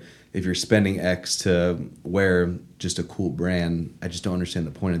extent, but if you're spending X to wear just a cool brand, I just don't understand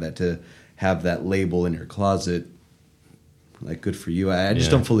the point of that, to have that label in your closet. Like, good for you. I just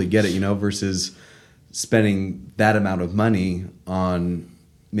don't fully get it, you know, versus spending that amount of money on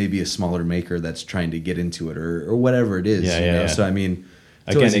maybe a smaller maker that's trying to get into it or whatever it is. You know? So, I mean...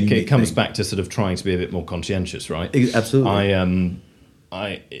 Again, it comes back to sort of trying to be a bit more conscientious, right? Absolutely.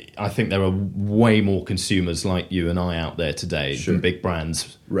 I think there are way more consumers like you and I out there today than big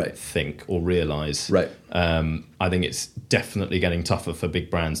brands think or realise. Right. I think it's definitely getting tougher for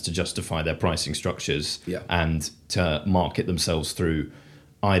big brands to justify their pricing structures and to market themselves through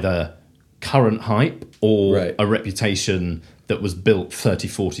either current hype or a reputation that was built 30,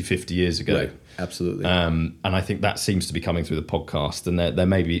 40, 50 years ago. Right. Absolutely. And I think that seems to be coming through the podcast, and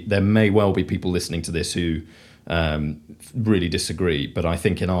there may well be people listening to this who really disagree, but I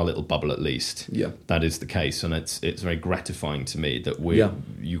think in our little bubble at least, that is the case, and it's very gratifying to me that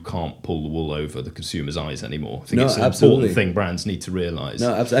you can't pull the wool over the consumer's eyes anymore. I think it's an important thing brands need to realise.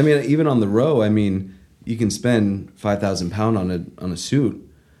 No, absolutely. I mean, even on the row, I mean, you can spend £5,000 on a suit.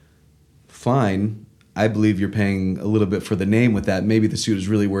 Fine. I believe you're paying a little bit for the name with that. Maybe the suit is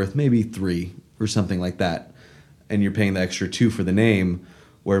really worth maybe $3,000 or something like that, and you're paying the extra $2,000 for the name.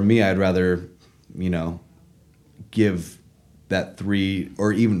 Where me, I'd rather, you know, give that $3,000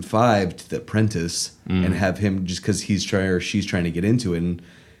 or even $5,000 to the apprentice and have him, just because he's trying or she's trying to get into it. And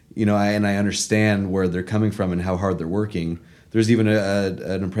you know, I understand where they're coming from and how hard they're working. There's even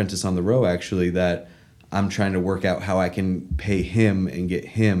an apprentice on the row actually that I'm trying to work out how I can pay him and get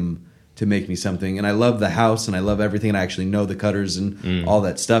him to make me something. And I love the house and I love everything, and I actually know the cutters and all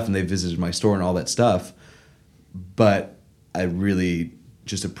that stuff, and they visited my store and all that stuff. But I really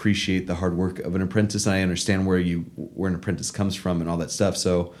just appreciate the hard work of an apprentice, and I understand where an apprentice comes from and all that stuff.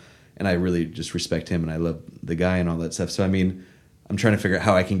 So, and I really just respect him, and I love the guy and all that stuff. So I mean, I'm trying to figure out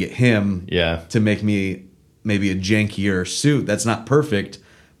how I can get him to make me maybe a jankier suit that's not perfect,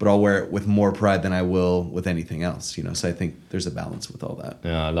 but I'll wear it with more pride than I will with anything else, you know. So I think there's a balance with all that.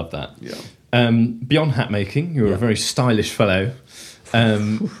 Yeah, I love that. Yeah. Beyond hat making, you're a very stylish fellow.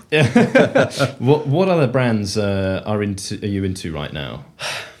 What other brands are you into right now?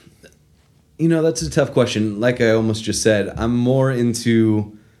 You know, that's a tough question. Like I almost just said, I'm more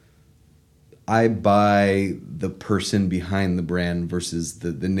into, I buy the person behind the brand versus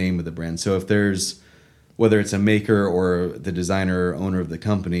the name of the brand. So if there's, whether it's a maker or the designer or owner of the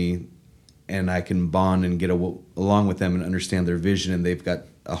company, and I can bond and get along with them and understand their vision, and they've got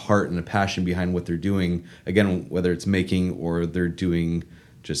a heart and a passion behind what they're doing. Again, whether it's making or they're doing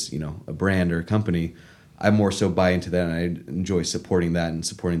just, a brand or a company, I more so buy into that, and I enjoy supporting that and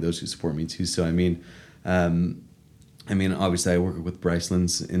supporting those who support me too. So, obviously I work with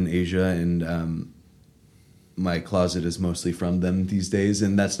Brycelands in Asia, and my closet is mostly from them these days,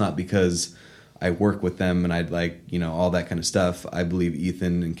 and that's not because I work with them and I'd like, all that kind of stuff. I believe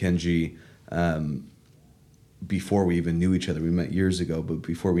Ethan and Kenji, before we even knew each other, we met years ago, but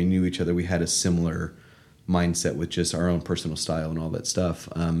before we knew each other, we had a similar mindset with just our own personal style and all that stuff.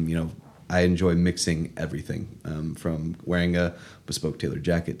 I enjoy mixing everything, from wearing a bespoke tailored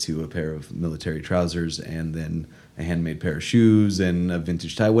jacket to a pair of military trousers, and then a handmade pair of shoes and a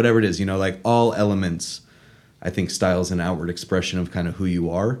vintage tie, whatever it is, like all elements. I think style is an outward expression of kind of who you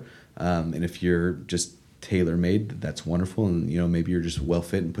are. And if you're just tailor-made, that's wonderful. And, maybe you're just well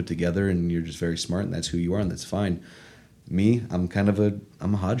fit and put together and you're just very smart, and that's who you are, and that's fine. Me, I'm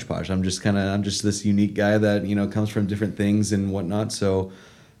a hodgepodge. I'm just this unique guy that, comes from different things and whatnot. So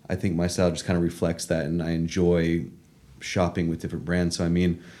I think my style just kind of reflects that, and I enjoy shopping with different brands. So,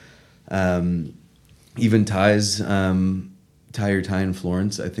 even ties, Tie Your Tie in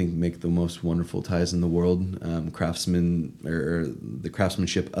Florence, I think, make the most wonderful ties in the world. Craftsmen, or the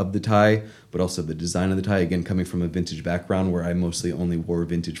craftsmanship of the tie, but also the design of the tie. Again, coming from a vintage background where I mostly only wore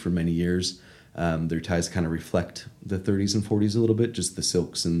vintage for many years, their ties kind of reflect the 30s and 40s a little bit, just the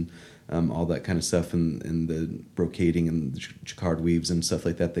silks and all that kind of stuff, and the brocading and the jacquard weaves and stuff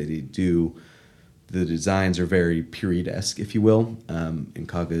like that they do. The designs are very period-esque, if you will. And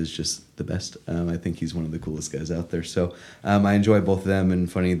Kaga is just the best. I think he's one of the coolest guys out there. So I enjoy both of them, and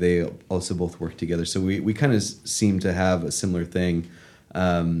funny, they also both work together. So we kind of seem to have a similar thing.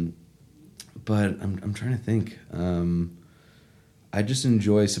 But I'm trying to think. I just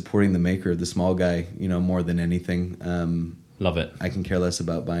enjoy supporting the maker, the small guy, more than anything. Love it. I can care less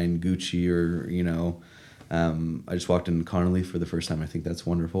about buying Gucci or, I just walked in Connolly for the first time. I think that's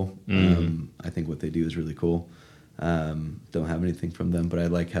wonderful. I think what they do is really cool. Don't have anything from them, but I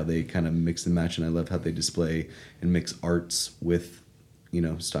like how they kind of mix and match, and I love how they display and mix arts with,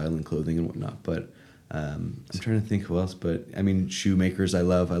 style and clothing and whatnot. But I'm trying to think who else. But, shoemakers I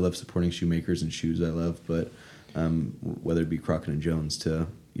love. I love supporting shoemakers and shoes I love. But whether it be Crockett & Jones to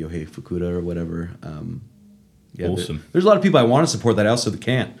Yohei Fukuda or whatever, yeah, awesome. There's a lot of people I want to support that I also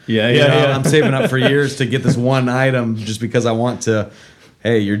can't. Yeah. I'm saving up for years to get this one item just because I want to.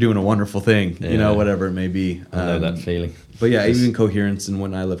 Hey, you're doing a wonderful thing. Whatever it may be. I know that feeling. But yeah, even Coherence and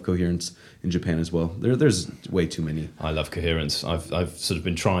whatnot. I love Coherence in Japan as well. There's way too many. I love Coherence. I've sort of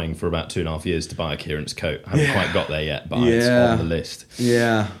been trying for about 2.5 years to buy a Coherence coat. I haven't quite got there yet, but it's on the list.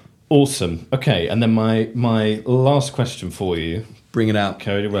 Yeah. Awesome. Okay, and then my last question for you. Bring it out.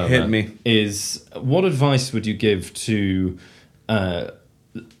 Cody Wellmer, hit me. Is what advice would you give to the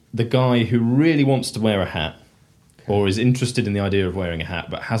guy who really wants to wear a hat, or is interested in the idea of wearing a hat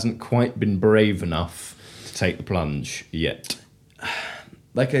but hasn't quite been brave enough to take the plunge yet?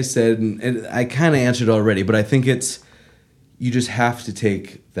 Like I said, and I kind of answered already, but I think you just have to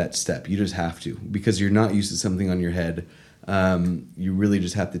take that step. You just have to, because you're not used to something on your head. You really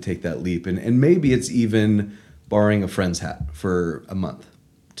just have to take that leap, and maybe it's even borrowing a friend's hat for a month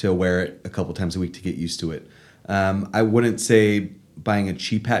to wear it a couple times a week to get used to it. I wouldn't say buying a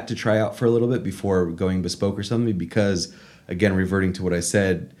cheap hat to try out for a little bit before going bespoke or something, because, again, reverting to what I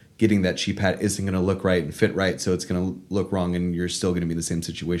said, getting that cheap hat isn't going to look right and fit right, so it's going to look wrong, and you're still going to be in the same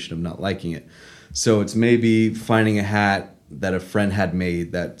situation of not liking it. So it's maybe finding a hat that a friend had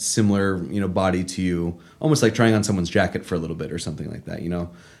made that's similar, body to you, almost like trying on someone's jacket for a little bit or something like that,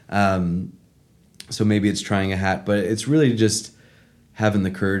 So maybe it's trying a hat, but it's really just having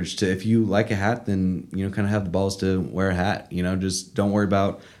the courage to, if you like a hat, then, kind of have the balls to wear a hat, just don't worry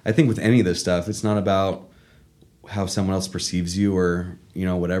about, I think with any of this stuff, it's not about how someone else perceives you or,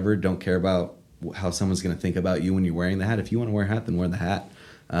 whatever. Don't care about how someone's going to think about you when you're wearing the hat. If you want to wear a hat, then wear the hat.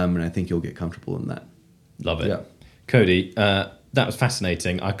 And I think you'll get comfortable in that. Love it. Yeah. Cody, that was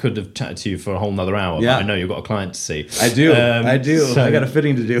fascinating. I could have chatted to you for a whole nother hour, but I know you've got a client to see. I do. So I got a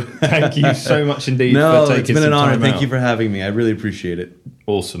fitting to do. Thank you so much indeed for taking some time out. No, it's been an honor. Thank you for having me. I really appreciate it.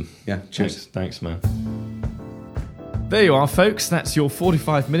 Awesome. Yeah, cheers. Thanks, man. There you are, folks. That's your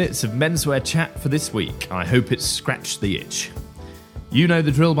 45 minutes of menswear chat for this week. I hope it's scratched the itch. You know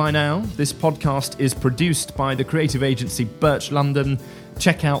the drill by now. This podcast is produced by the creative agency Birch London.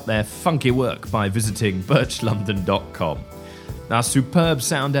 Check out their funky work by visiting birchlondon.com. Our superb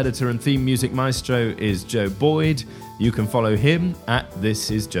sound editor and theme music maestro is Joe Boyd. You can follow him at This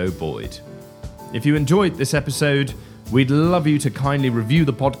Is Joe Boyd. If you enjoyed this episode, We'd love you to kindly review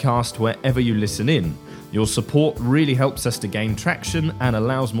the podcast wherever you listen in. Your support really helps us to gain traction and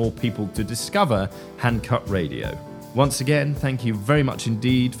allows more people to discover Handcut Radio. Once again, thank you very much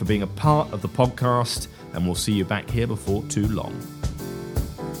indeed for being a part of the podcast, and we'll see you back here before too long.